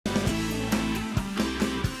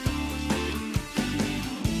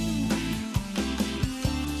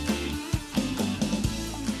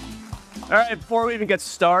All right, before we even get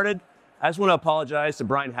started, I just want to apologize to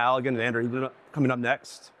Brian Halligan and Andrew coming up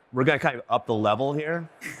next. We're going to kind of up the level here.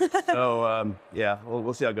 So yeah,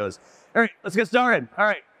 we'll see how it goes. All right, let's get started. All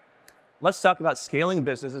right, let's talk about scaling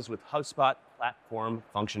businesses with HubSpot platform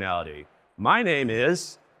functionality. My name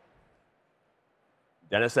is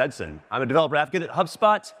Dennis Edson. I'm a developer advocate at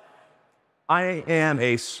HubSpot. I am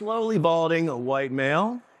a slowly balding white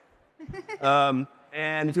male.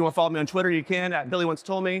 And if you want to follow me on Twitter, you can, at Billy Once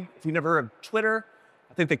Told Me. If you've never heard of Twitter,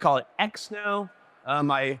 I think they call it X now.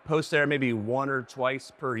 I post there maybe one or twice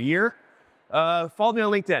per year. Follow me on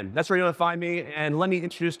LinkedIn. That's where you want to find me. And let me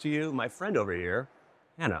introduce to you my friend over here,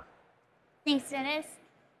 Hannah. Thanks, Dennis.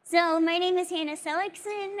 So my name is Hannah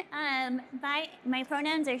Seligson. My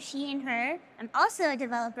pronouns are she and her. I'm also a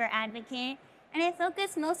developer advocate, and I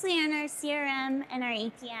focus mostly on our CRM and our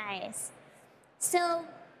APIs. So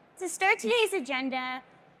to start today's agenda,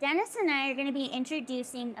 Dennis and I are going to be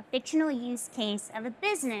introducing a fictional use case of a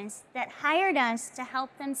business that hired us to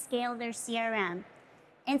help them scale their CRM.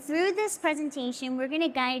 And through this presentation, we're going to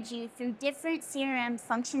guide you through different CRM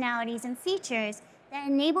functionalities and features that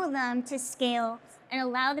enable them to scale and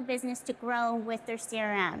allow the business to grow with their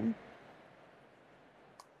CRM.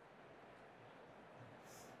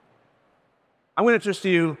 I'm going to introduce to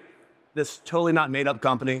you this totally not made up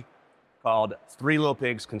company called Three Little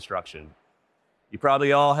Pigs Construction. You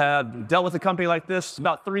probably all have dealt with a company like this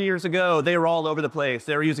about 3 years ago. They were all over the place.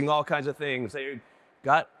 They were using all kinds of things. They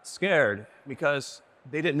got scared because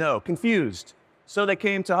they didn't know, confused. So they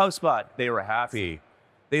came to HubSpot. They were happy.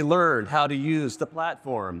 They learned how to use the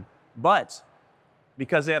platform. But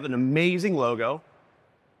because they have an amazing logo,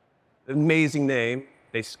 an amazing name,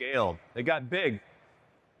 they scaled. They got big.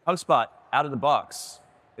 HubSpot, out of the box,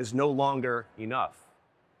 is no longer enough.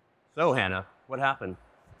 So, Hannah, what happened?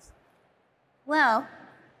 Well,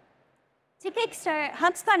 to kickstart,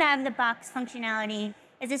 HubSpot out-of-the-box functionality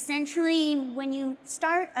is essentially when you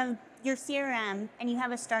start your CRM and you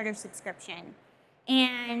have a starter subscription.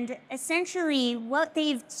 And essentially what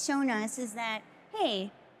they've shown us is that, hey,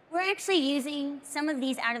 we're actually using some of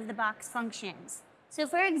these out-of-the-box functions. So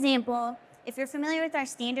for example, if you're familiar with our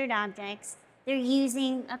standard objects, they're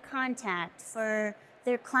using a contact for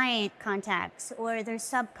their client contacts or their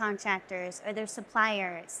subcontractors or their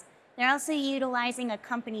suppliers. They're also utilizing a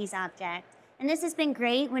company's object. And this has been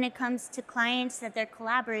great when it comes to clients that they're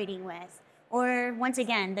collaborating with, or once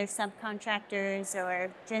again, their subcontractors or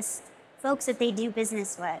just folks that they do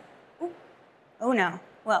business with. Ooh. Oh no,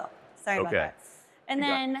 well, sorry about that. And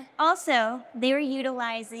then also, they were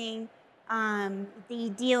utilizing the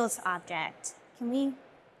deals object. Can we go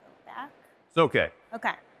back? It's okay.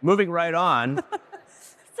 Okay. Moving right on.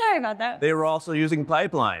 Sorry about that. They were also using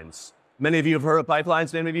pipelines. Many of you have heard of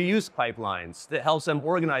pipelines. Many of you use pipelines. That helps them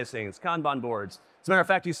organize things, Kanban boards. As a matter of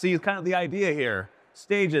fact, you see kind of the idea here.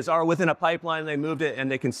 Stages are within a pipeline. They moved it, and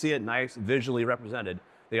they can see it nice, visually represented.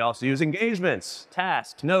 They also use engagements,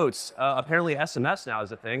 tasks, notes. Apparently, SMS now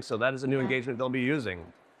is a thing, so that is a new engagement they'll be using.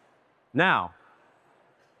 Now,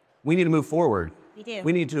 we need to move forward. We do.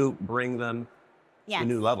 We need to bring them to a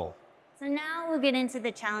new level. So now we'll get into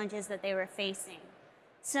the challenges that they were facing.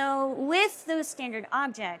 So with those standard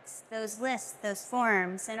objects, those lists, those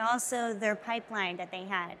forms, and also their pipeline that they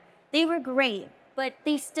had, they were great, but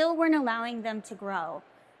they still weren't allowing them to grow.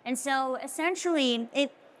 And so essentially,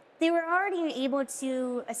 they were already able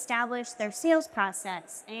to establish their sales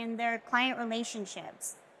process and their client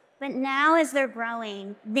relationships. But now as they're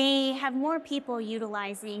growing, they have more people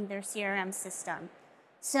utilizing their CRM system.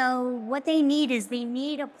 So what they need is they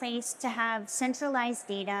need a place to have centralized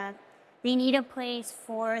data. They need a place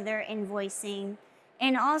for their invoicing.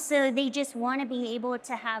 And also, they just want to be able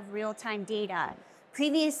to have real-time data.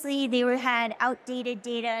 Previously, they had outdated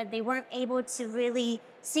data. They weren't able to really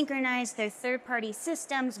synchronize their third-party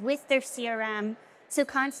systems with their CRM. So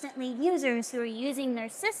constantly, users who are using their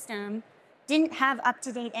system didn't have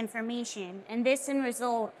up-to-date information. And this, in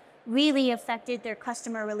result, really affected their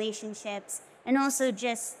customer relationships and also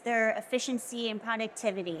just their efficiency and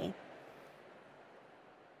productivity.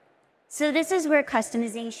 So this is where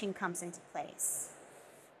customization comes into place.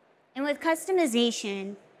 And with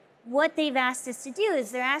customization, what they've asked us to do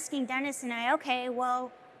is they're asking Dennis and I, okay,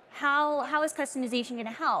 well, how is customization going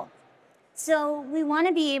to help? So we want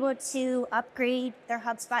to be able to upgrade their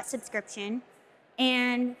HubSpot subscription.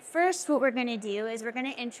 And first, what we're going to do is we're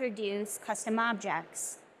going to introduce custom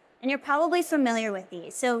objects. And you're probably familiar with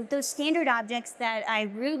these. So those standard objects that I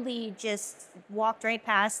rudely just walked right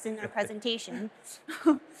past in our presentation.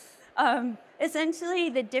 Essentially,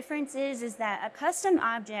 the difference is that a custom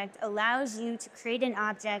object allows you to create an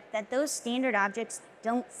object that those standard objects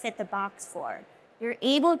don't fit the box for. you're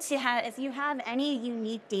able to have, if you have any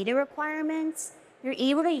unique data requirements, you're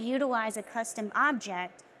able to utilize a custom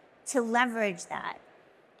object to leverage that.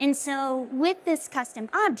 And so with this custom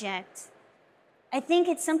object, I think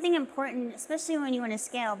it's something important, especially when you want to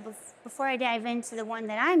scale, before I dive into the one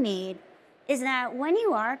that I made, is that when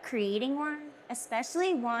you are creating one,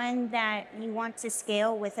 especially one that you want to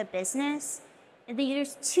scale with a business,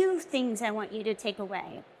 there's two things I want you to take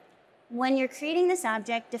away. When you're creating this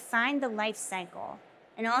object, define the life cycle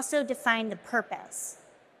and also define the purpose.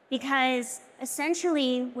 Because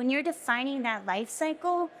essentially, when you're defining that life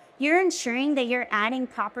cycle, you're ensuring that you're adding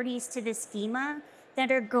properties to the schema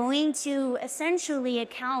that are going to essentially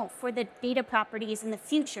account for the data properties in the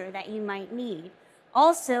future that you might need.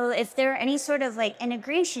 Also, if there are any sort of like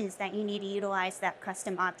integrations that you need to utilize that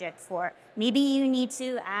custom object for, maybe you need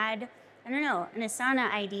to add, I don't know, an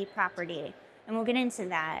Asana ID property, and we'll get into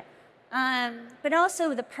that. But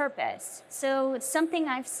also the purpose. So something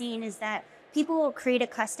I've seen is that people will create a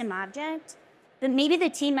custom object, but maybe the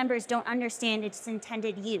team members don't understand its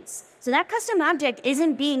intended use. So that custom object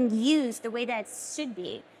isn't being used the way that it should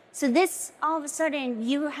be. So this, all of a sudden,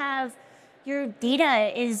 you have, your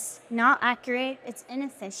data is not accurate, it's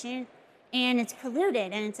inefficient, and it's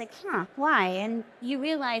polluted. And it's like, why? And you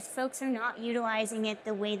realize folks are not utilizing it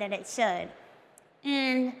the way that it should.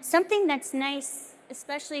 And something that's nice,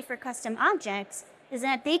 especially for custom objects, is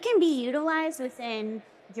that they can be utilized within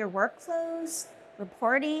your workflows,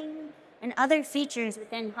 reporting, and other features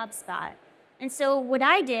within HubSpot. And so what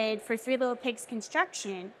I did for Three Little Pigs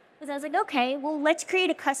Construction was I was like, okay, well, let's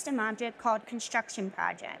create a custom object called Construction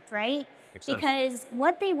Project, right? Because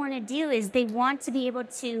what they want to do is they want to be able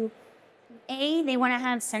to, A, they want to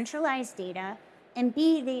have centralized data, and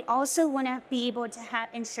B, they also want to be able to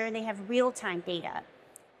ensure they have real-time data.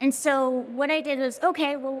 And so what I did was,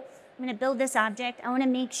 okay, well, I'm going to build this object. I want to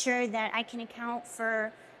make sure that I can account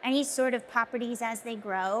for any sort of properties as they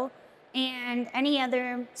grow and any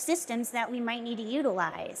other systems that we might need to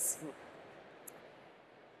utilize.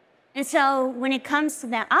 And so when it comes to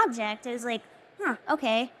that object, I was like,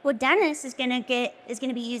 okay, well, Dennis is gonna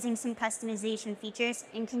be using some customization features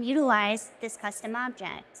and can utilize this custom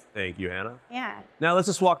object. Thank you, Hannah. Yeah. Now let's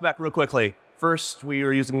just walk back real quickly. First, we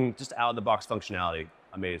were using just out-of-the-box functionality.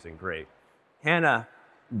 Amazing, great. Hannah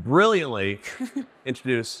brilliantly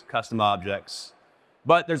introduced custom objects.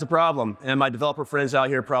 But there's a problem, and my developer friends out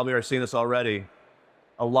here probably are seeing this already.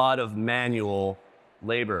 A lot of manual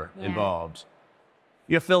labor involved.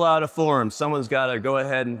 You fill out a form, someone's got to go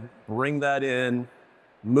ahead and bring that in,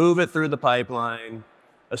 move it through the pipeline,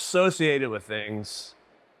 associate it with things.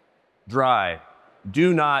 Dry.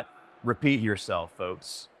 Do not repeat yourself,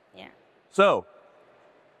 folks. Yeah. So,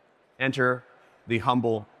 enter the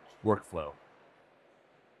humble workflow.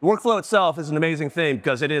 The workflow itself is an amazing thing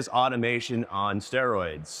because it is automation on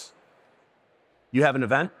steroids. You have an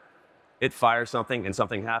event, it fires something, and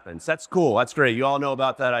something happens. That's cool, that's great. You all know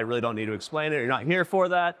about that. I really don't need to explain it. You're not here for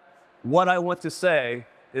that. What I want to say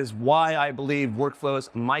is why I believe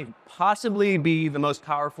workflows might possibly be the most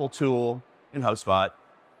powerful tool in HubSpot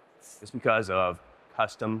is because of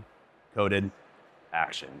custom-coded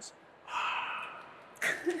actions.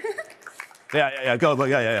 Yeah, go,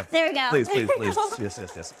 yeah. There we go. Please.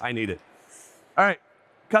 Yes. I need it. All right,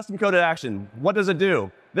 custom-coded action. What does it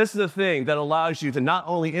do? This is a thing that allows you to not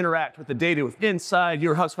only interact with the data inside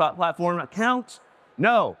your HubSpot platform account.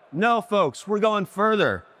 No, folks, we're going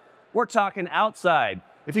further. We're talking outside.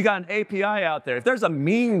 If you got an API out there, if there's a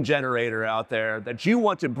meme generator out there that you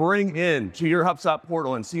want to bring in to your HubSpot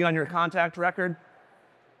portal and see on your contact record,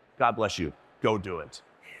 God bless you, go do it.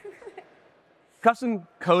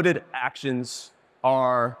 Custom-coded actions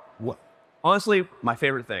are, honestly, my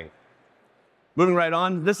favorite thing. Moving right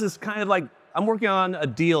on, this is kind of like, I'm working on a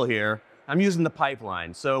deal here. I'm using the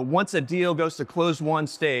pipeline. So once a deal goes to close one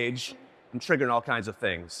stage, I'm triggering all kinds of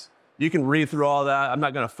things. You can read through all that. I'm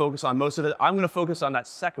not going to focus on most of it. I'm going to focus on that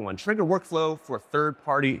second one, trigger workflow for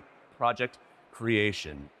third-party project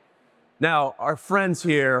creation. Now, our friends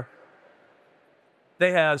here,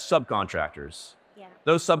 they have subcontractors. Yeah.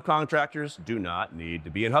 Those subcontractors do not need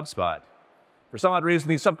to be in HubSpot. For some odd reason,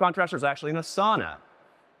 these subcontractors are actually in Asana.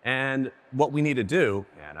 And what we need to do,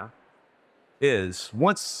 Hannah, is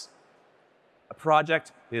once a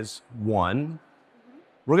project is won,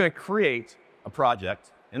 we're going to create a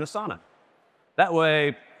project in Asana. That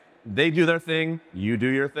way, they do their thing, you do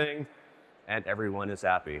your thing, and everyone is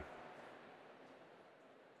happy.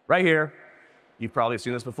 Right here, you've probably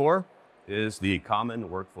seen this before, is the common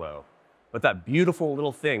workflow. But that beautiful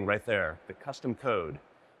little thing right there, the custom code,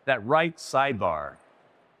 that right sidebar,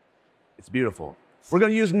 it's beautiful. We're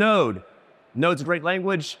going to use Node. Node's a great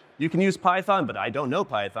language. You can use Python, but I don't know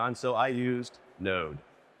Python, so I used Node.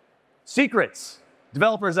 Secrets.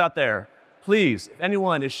 Developers out there, please, if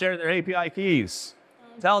anyone is sharing their API keys,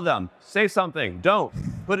 tell them, say something, don't,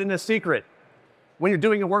 put in a secret. When you're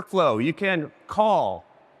doing a workflow, you can call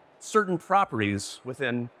certain properties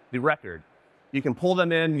within the record. You can pull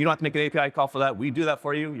them in. You don't have to make an API call for that. We do that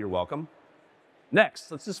for you. You're welcome.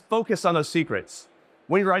 Next, let's just focus on those secrets.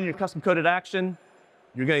 When you're running your custom-coded action,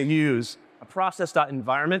 you're going to use a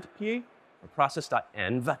process.environment key, or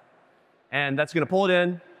process.env, and that's going to pull it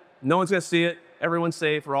in. No one's going to see it. Everyone's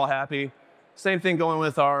safe. We're all happy. Same thing going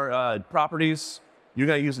with our properties. You're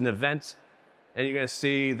going to use an event, and you're going to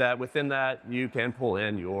see that within that, you can pull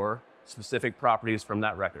in your specific properties from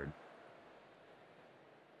that record.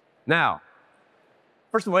 Now,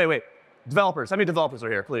 first of all, wait. Developers, how many developers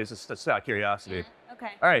are here? Please, just out of curiosity.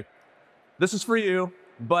 Okay. All right, this is for you,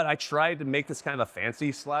 but I tried to make this kind of a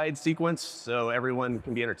fancy slide sequence so everyone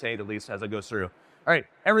can be entertained at least as I go through. All right,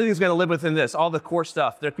 everything's gonna live within this, all the core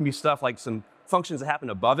stuff. There can be stuff like some functions that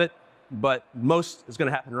happen above it, but most is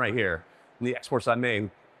gonna happen right here in the exports I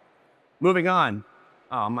made. Moving on.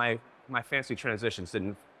 Oh, my fancy transitions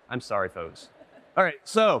didn't, I'm sorry, folks. All right,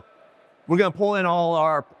 so we're gonna pull in all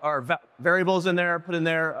our variables in there, put in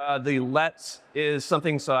there. The let is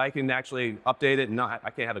something so I can actually update it, and I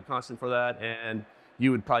can't have a constant for that, and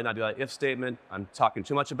you would probably not do that if statement. I'm talking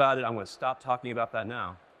too much about it. I'm gonna stop talking about that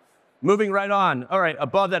now. Moving right on. All right,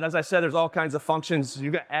 above that, as I said, there's all kinds of functions.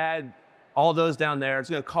 You're gonna add all those down there. It's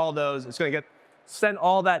gonna call those. It's gonna send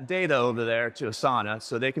all that data over there to Asana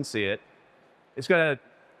so they can see it. It's gonna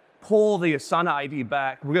pull the Asana ID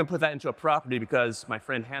back. We're gonna put that into a property because my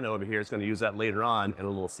friend Hannah over here is gonna use that later on in a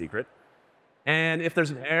little secret. And if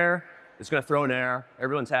there's an error, it's gonna throw an error.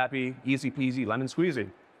 Everyone's happy, easy peasy, lemon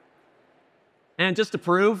squeezy. And just to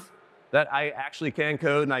prove that I actually can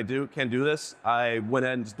code and I can do this, I went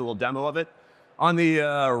in and did a little demo of it. On the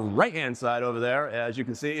right-hand side over there, as you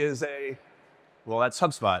can see, is that's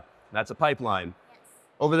HubSpot. That's a pipeline. Yes.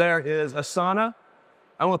 Over there is Asana.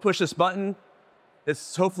 I want to push this button.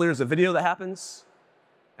 Hopefully there's a video that happens,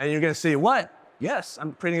 and you're gonna see, what? Yes,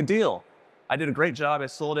 I'm creating a deal. I did a great job, I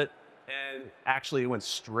sold it, and actually it went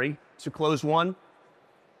straight to close one.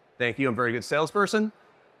 Thank you, I'm a very good salesperson.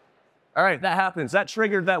 All right, that happens. That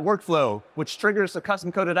triggered that workflow, which triggers a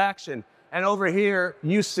custom-coded action. And over here,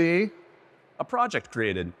 you see a project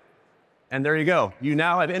created. And there you go. You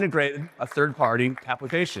now have integrated a third-party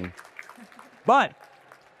application. But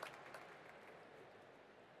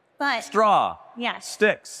straw, yes.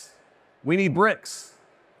 sticks, we need bricks.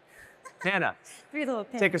 Hannah, 3 little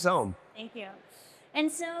pigs. take us home. Thank you.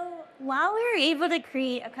 And so while we were able to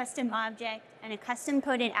create a custom object and a custom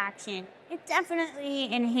coded action, it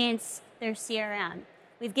definitely enhanced their CRM.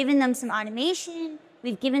 We've given them some automation,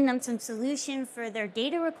 we've given them some solution for their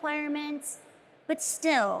data requirements, but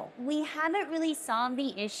still, we haven't really solved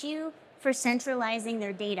the issue for centralizing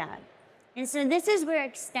their data. And so this is where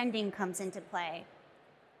extending comes into play.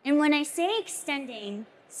 And when I say extending,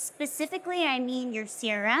 specifically I mean your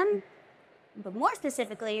CRM, but more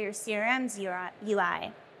specifically, your CRM's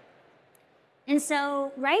UI. And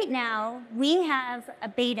so right now, we have a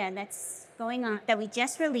beta that's going on that we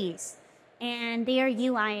just released, and they are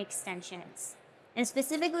UI extensions. And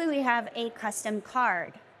specifically, we have a custom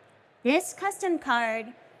card. This custom card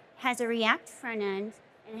has a React front end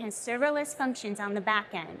and has serverless functions on the back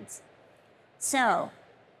end. So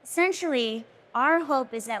essentially, our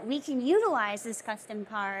hope is that we can utilize this custom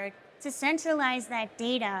card to centralize that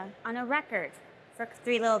data on a record for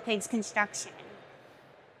 3 Little Pigs construction.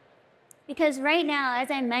 Because right now, as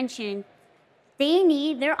I mentioned,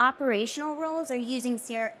 their operational roles are using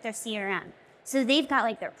their CRM. So they've got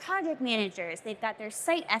like their project managers, they've got their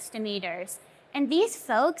site estimators, and these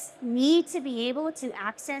folks need to be able to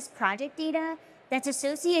access project data that's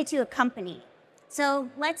associated to a company. So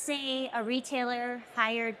let's say a retailer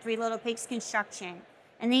hired 3 Little Pigs construction,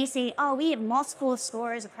 and they say, oh, we have multiple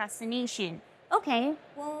stores across the nation. Okay,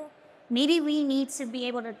 well, maybe we need to be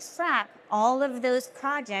able to track all of those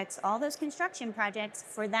projects, all those construction projects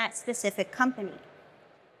for that specific company.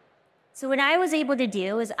 So what I was able to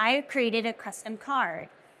do is I created a custom card.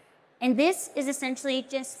 And this is essentially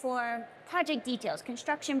just for project details,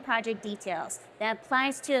 construction project details that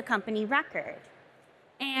applies to a company record.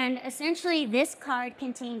 And essentially this card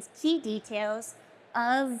contains key details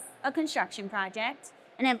of a construction project.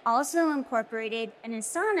 And I've also incorporated an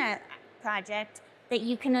Asana project that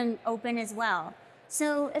you can open as well.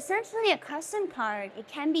 So essentially a custom card, it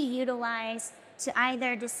can be utilized to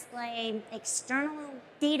either display external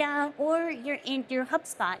data or your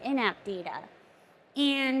HubSpot in-app data.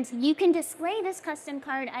 And you can display this custom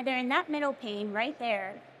card either in that middle pane right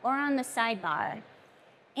there or on the sidebar.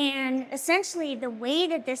 And essentially the way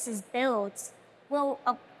that this is built, well,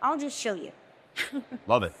 I'll just show you.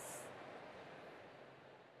 Love it.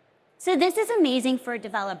 So this is amazing for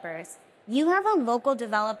developers. You have a local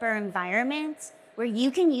developer environment where you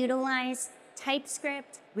can utilize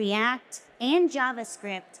TypeScript, React, and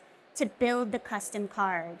JavaScript to build the custom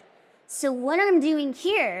card. So what I'm doing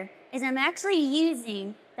here is I'm actually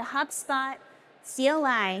using the HubSpot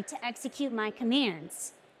CLI to execute my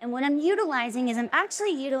commands. And what I'm utilizing is I'm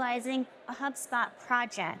actually utilizing a HubSpot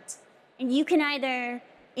project. And you can either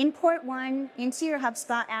import one into your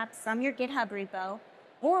HubSpot app from your GitHub repo,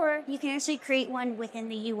 or you can actually create one within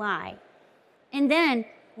the UI. And then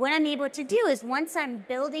what I'm able to do is once I'm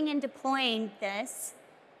building and deploying this,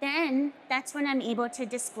 then that's when I'm able to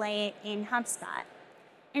display it in HubSpot.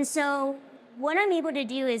 And so what I'm able to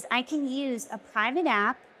do is I can use a private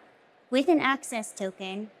app with an access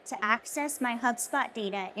token to access my HubSpot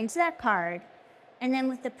data into that card. And then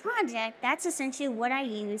with the project, that's essentially what I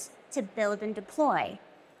use to build and deploy.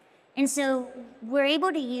 And so we're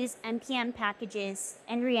able to use NPM packages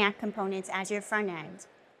and React components as your front end.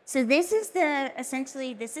 So this is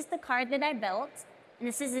the card that I built, and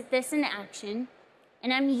this is this in action.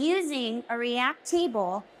 And I'm using a React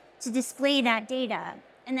table to display that data.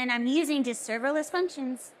 And then I'm using just serverless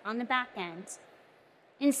functions on the back end.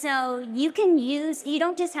 And so you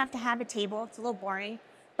don't just have to have a table, it's a little boring,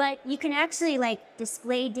 but you can actually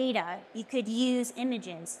display data. You could use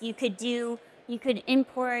images. You could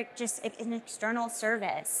import just an external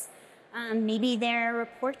service. Maybe there are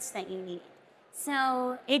reports that you need.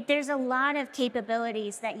 So there's a lot of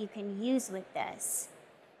capabilities that you can use with this.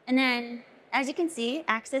 And then, as you can see,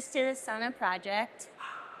 access to the Sana project.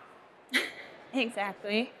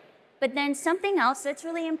 Exactly. But then something else that's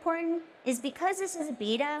really important is because this is a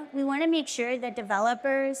beta, we want to make sure that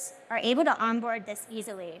developers are able to onboard this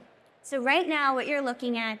easily. So right now, what you're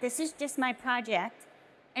looking at, this is just my project.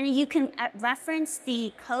 And you can reference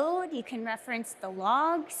the code, you can reference the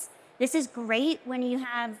logs. This is great when you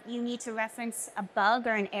need to reference a bug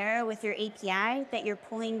or an error with your API that you're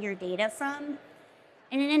pulling your data from.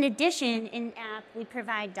 And in addition, in-app, we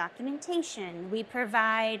provide documentation, we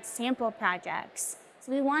provide sample projects.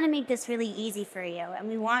 So we want to make this really easy for you, and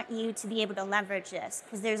we want you to be able to leverage this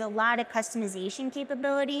because there's a lot of customization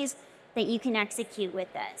capabilities that you can execute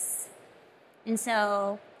with this. And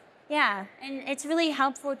so, yeah, and it's really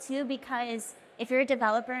helpful too because if you're a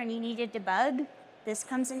developer and you need to debug, this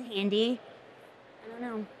comes in handy. I don't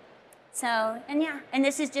know. So, and yeah, and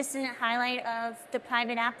this is just a highlight of the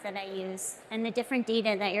private app that I use and the different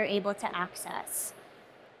data that you're able to access.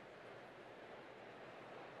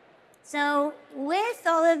 So with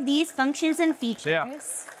all of these functions and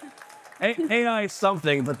features. Yeah. AI is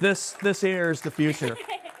something, but this here is the future.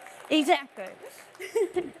 Exactly.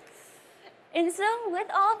 And so with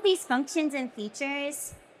all of these functions and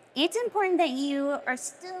features, it's important that you are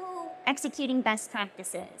still executing best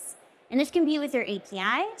practices. And this can be with your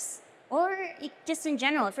APIs or just in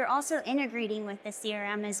general, if you're also integrating with the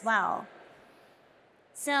CRM as well.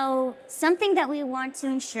 So something that we want to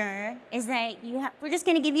ensure is that we're just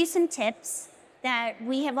going to give you some tips that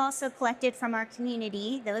we have also collected from our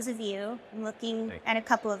community, those of you. I'm looking at a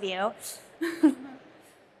couple of you.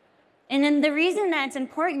 And then the reason that's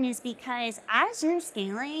important is because as you're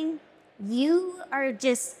scaling,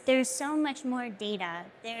 there's so much more data.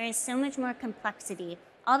 There is so much more complexity.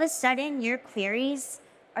 All of a sudden, your queries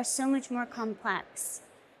are so much more complex.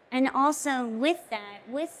 And also with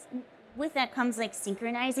that comes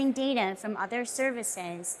synchronizing data from other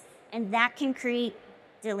services. And that can create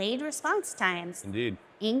delayed response times. Indeed.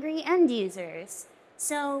 Angry end users.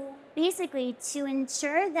 So basically, to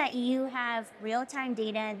ensure that you have real-time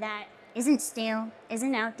data that isn't stale,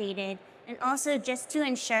 isn't outdated, and also just to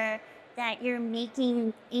ensure that you're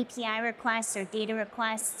making API requests or data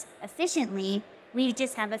requests efficiently, we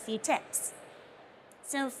just have a few tips.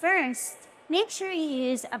 So first, make sure you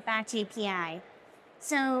use a batch API.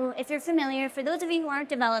 So if you're familiar, for those of you who aren't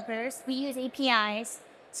developers, we use APIs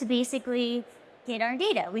to basically get our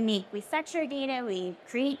data. We fetch our data, we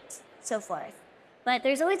create, so forth. But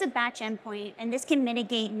there's always a batch endpoint, and this can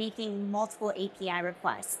mitigate making multiple API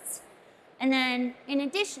requests. And then, in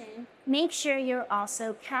addition, make sure you're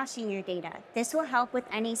also caching your data. This will help with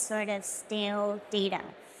any sort of stale data.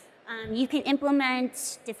 You can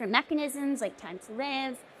implement different mechanisms like time to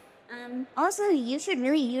live. Also, you should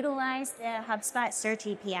really utilize the HubSpot Search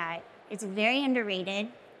API. It's very underrated,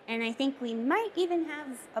 and I think we might even have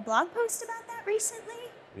a blog post about that recently.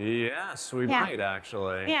 Yes, we might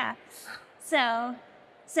actually. Yeah. So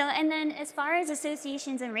So, and then as far as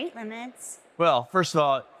associations and rate limits. Well, first of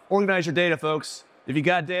all, organize your data, folks. If you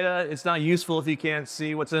got data, it's not useful if you can't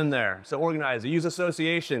see what's in there. So organize it. Use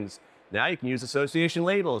associations. Now you can use association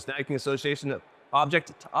labels. Now you can association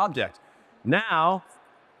object to object. Now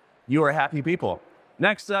you are happy people.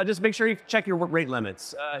 Next, just make sure you check your rate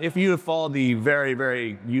limits. If you have followed the very,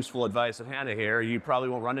 very useful advice of Hannah here, you probably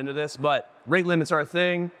won't run into this, but rate limits are a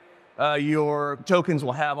thing. Your tokens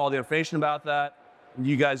will have all the information about that.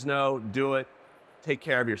 You guys know, do it. Take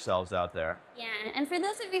care of yourselves out there. Yeah, and for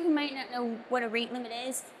those of you who might not know what a rate limit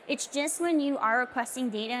is, it's just when you are requesting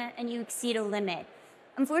data and you exceed a limit.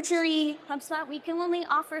 Unfortunately, HubSpot, we can only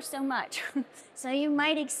offer so much. So you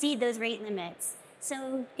might exceed those rate limits.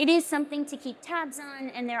 So it is something to keep tabs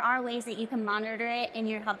on, and there are ways that you can monitor it in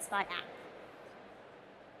your HubSpot app.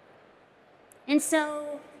 And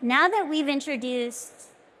so now that we've introduced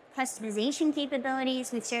customization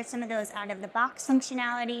capabilities, we've shared some of those out-of-the-box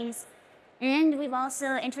functionalities, and we've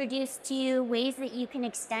also introduced to you ways that you can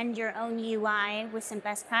extend your own UI with some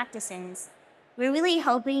best practices. We're really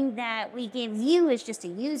hoping that we give you, as just a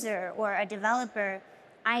user or a developer,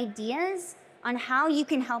 ideas on how you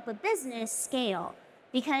can help a business scale.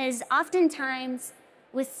 Because oftentimes,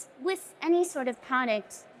 with any sort of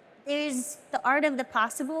product, there's the art of the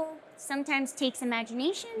possible, sometimes takes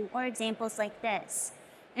imagination or examples like this.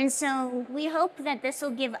 And so we hope that this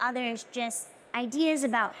will give others just ideas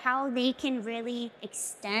about how they can really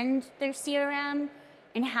extend their CRM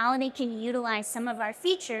and how they can utilize some of our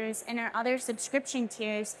features and our other subscription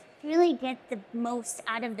tiers to really get the most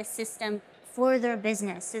out of the system for their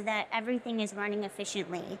business so that everything is running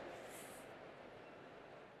efficiently.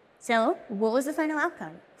 So, what was the final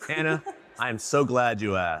outcome? Hannah, I'm so glad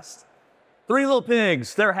you asked. 3 little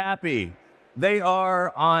pigs, they're happy. They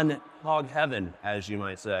are on hog heaven, as you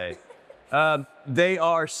might say. They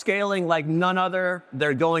are scaling like none other.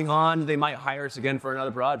 They're going on. They might hire us again for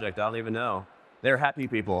another project. I don't even know. They're happy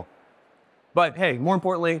people. But hey, more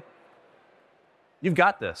importantly, you've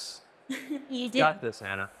got this. You do. You got this,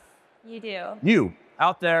 Hannah. You do. You,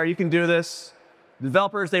 out there, you can do this.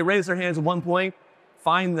 Developers, they raise their hands at one point.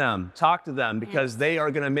 Find them, talk to them, because they are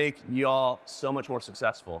going to make y'all so much more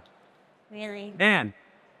successful. Really? And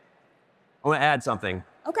I want to add something.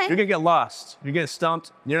 Okay. You're going to get lost. You're going to get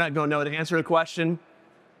stumped. You're not going to know the answer to a question.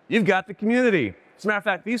 You've got the community. As a matter of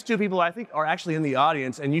fact, these 2 people I think are actually in the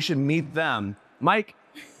audience, and you should meet them. Mike,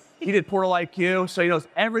 he did Portal IQ, so he knows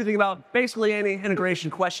everything about basically any integration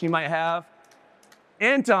question you might have.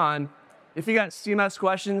 Anton, if you got CMS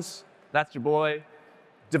questions, that's your boy.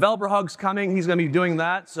 Developer Hug's coming. He's going to be doing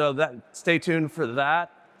that, so stay tuned for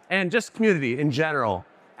that. And just community in general.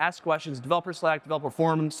 Ask questions, developer Slack, developer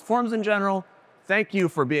forums in general. Thank you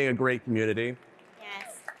for being a great community.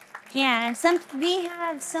 Yes. Yeah, we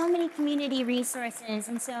have so many community resources,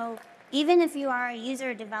 and so even if you are a user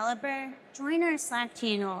or developer, join our Slack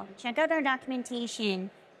channel, check out our documentation.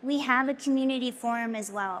 We have a community forum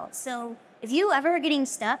as well. So if you ever are getting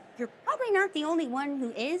stuck, you're probably not the only one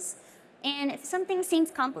who is. And if something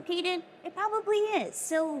seems complicated, it probably is.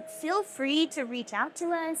 So feel free to reach out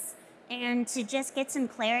to us and to just get some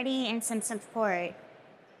clarity and some support.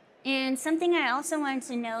 And something I also wanted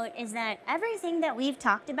to note is that everything that we've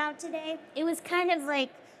talked about today, it was kind of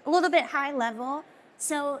like a little bit high level.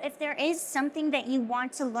 So if there is something that you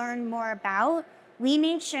want to learn more about, we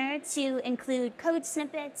made sure to include code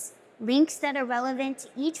snippets, links that are relevant to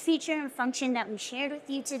each feature and function that we shared with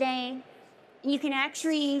you today. You can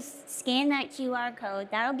actually scan that QR code.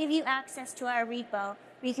 That'll give you access to our repo.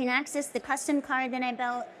 You can access the custom card that I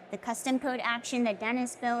built, the custom code action that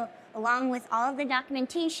Dennis built, along with all of the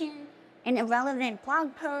documentation and irrelevant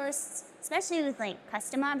blog posts, especially with like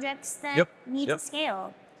custom objects that need to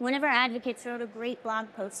scale. One of our advocates wrote a great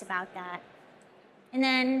blog post about that. And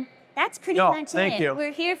then that's pretty much it. Thank you.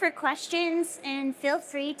 We're here for questions, and feel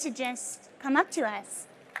free to just come up to us.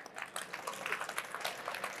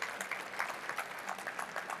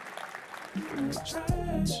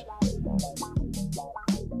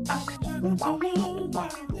 I